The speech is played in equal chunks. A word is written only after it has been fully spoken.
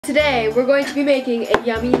Today we're going to be making a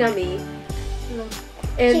yummy nummy,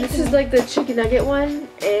 and this is like the chicken nugget one,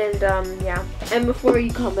 and yeah. And before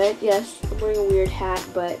you comment, yes, I'm wearing a weird hat,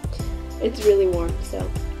 but it's really warm. So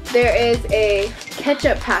there is a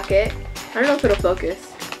ketchup packet. I don't know if it'll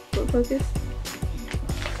focus. Will it focus?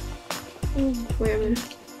 Wait a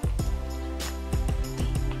minute.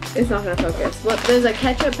 It's not gonna focus. But there's a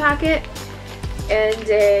ketchup packet and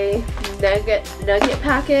a nugget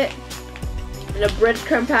packet. And a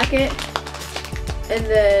breadcrumb packet, and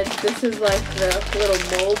then this is like the little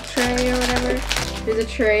mold tray or whatever. There's a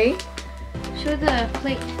tray. Show the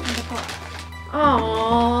plate in the pot.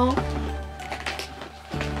 Aww.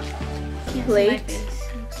 Plate,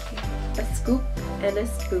 a scoop, and a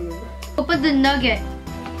spoon. Open the nugget.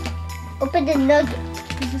 Open the nugget.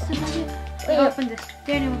 Is this the nugget? Wait, open this.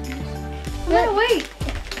 Daniel, open this. I'm gonna wait.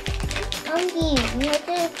 Auntie, we have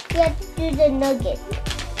to do the nugget.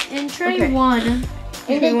 In tray one.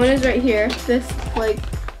 Okay, one is right here. This, like,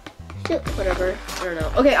 whatever. I don't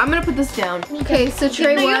know. Okay, I'm gonna put this down. Okay, so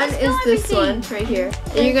tray one is this one right here.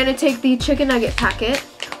 And you're gonna take the chicken nugget packet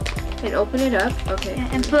and open it up. Okay. Yeah,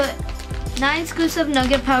 and put 9 scoops of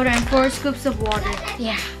nugget powder and 4 scoops of water.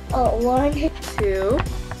 Yeah. Oh, 1, 2,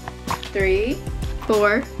 3,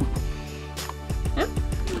 4. Huh?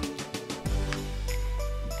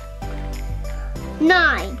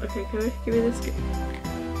 9. Okay, come here. Give me this scoop.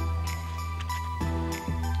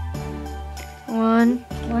 1.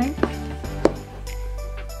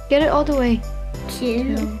 Get it all the way.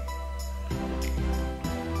 2.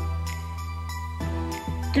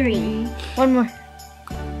 3. One more.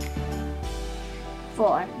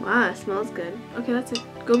 4. Wow, it smells good. Okay, that's it.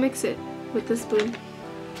 Go mix it with the spoon.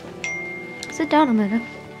 Sit down a minute.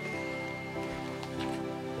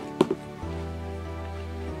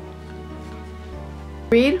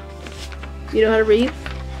 Read? You know how to read?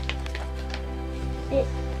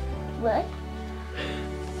 What?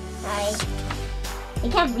 I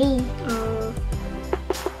can't read.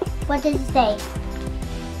 What does it say?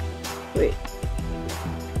 Wait.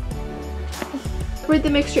 Separate the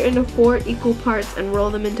mixture into 4 equal parts and roll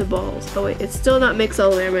them into balls. Oh wait, it's still not mixed all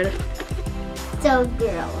the way. I'm gonna. So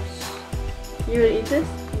gross. You gonna eat this?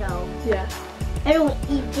 No. Yeah. I don't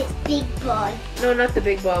eat this big ball. No, not the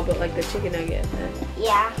big ball, but like the chicken nugget.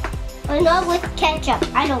 Yeah. But not with ketchup.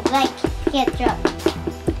 I don't like ketchup.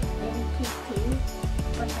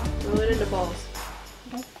 Roll it into balls.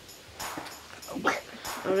 Okay.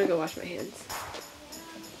 I'm gonna go wash my hands.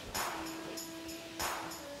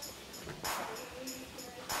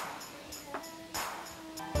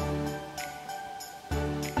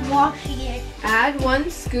 Washing it. Add 1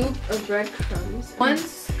 scoop of breadcrumbs. 1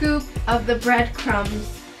 scoop of the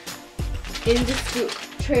breadcrumbs into scoop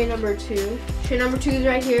tray number 2. Tray number 2 is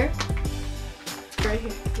right here. Right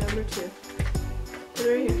here, number 2. Put it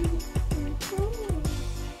right here.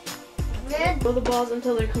 Roll the balls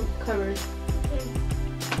until they're covered.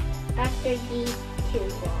 After these 2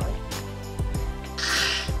 balls.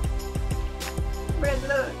 Red,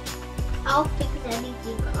 look. I'll fix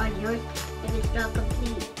anything on yours if it's not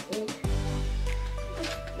complete.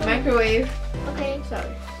 Microwave. Okay.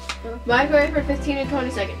 Sorry. Microwave for 15 to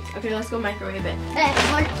 20 seconds. Okay, let's go microwave it.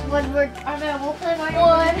 When we're done, we'll play my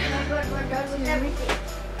One. When we're done with everything.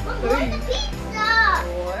 Look, 3, where's the pizza?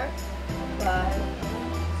 4, 5,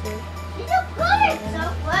 6, You don't put it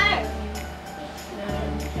somewhere.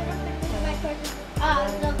 9, It's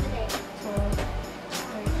over there. 12,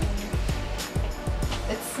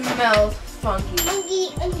 13. It smells funky. We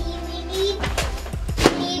need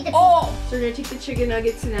the Oh! So we're gonna take the chicken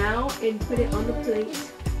nuggets now and put it on the plate.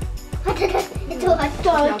 It's so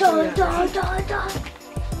hot.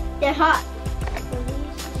 They're hot.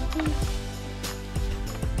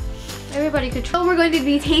 Everybody could try. So we're going to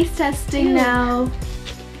be taste testing now.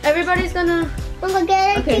 Everybody's gonna I'm gonna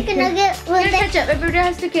get a Okay, chicken here. nugget with get ketchup. Everybody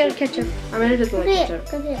has to get ketchup. I'm gonna just put ketchup.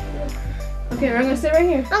 Come here. Okay, we're gonna sit right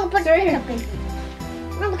here. I'm gonna put Sit right ketchup in.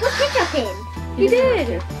 I'm gonna put ketchup in. You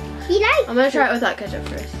did. He likes I'm gonna try it without ketchup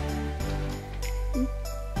first.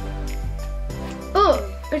 Oh,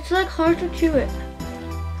 it's like hard to chew it.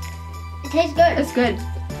 It tastes good. It's good.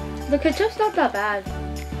 The ketchup's not that bad.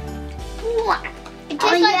 What? It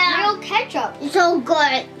tastes like real ketchup. It's so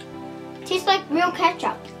good. It tastes like real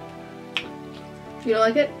ketchup. You don't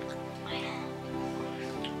like it?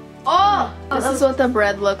 Oh! This is what the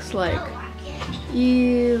bread looks like.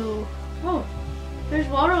 Ew. Oh, there's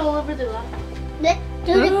water all over the lap. Let's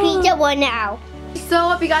do the pizza one now. So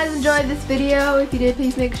hope you guys enjoyed this video. If you did,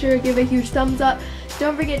 please make sure to give a huge thumbs up.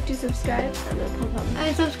 Don't forget to subscribe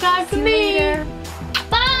And subscribe to See you me. later.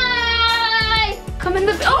 Bye! Come in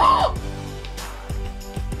the. Oh!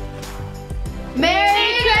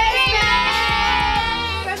 Merry Christmas!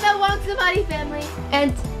 From the Wonk Somebody family.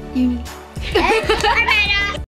 And Uni.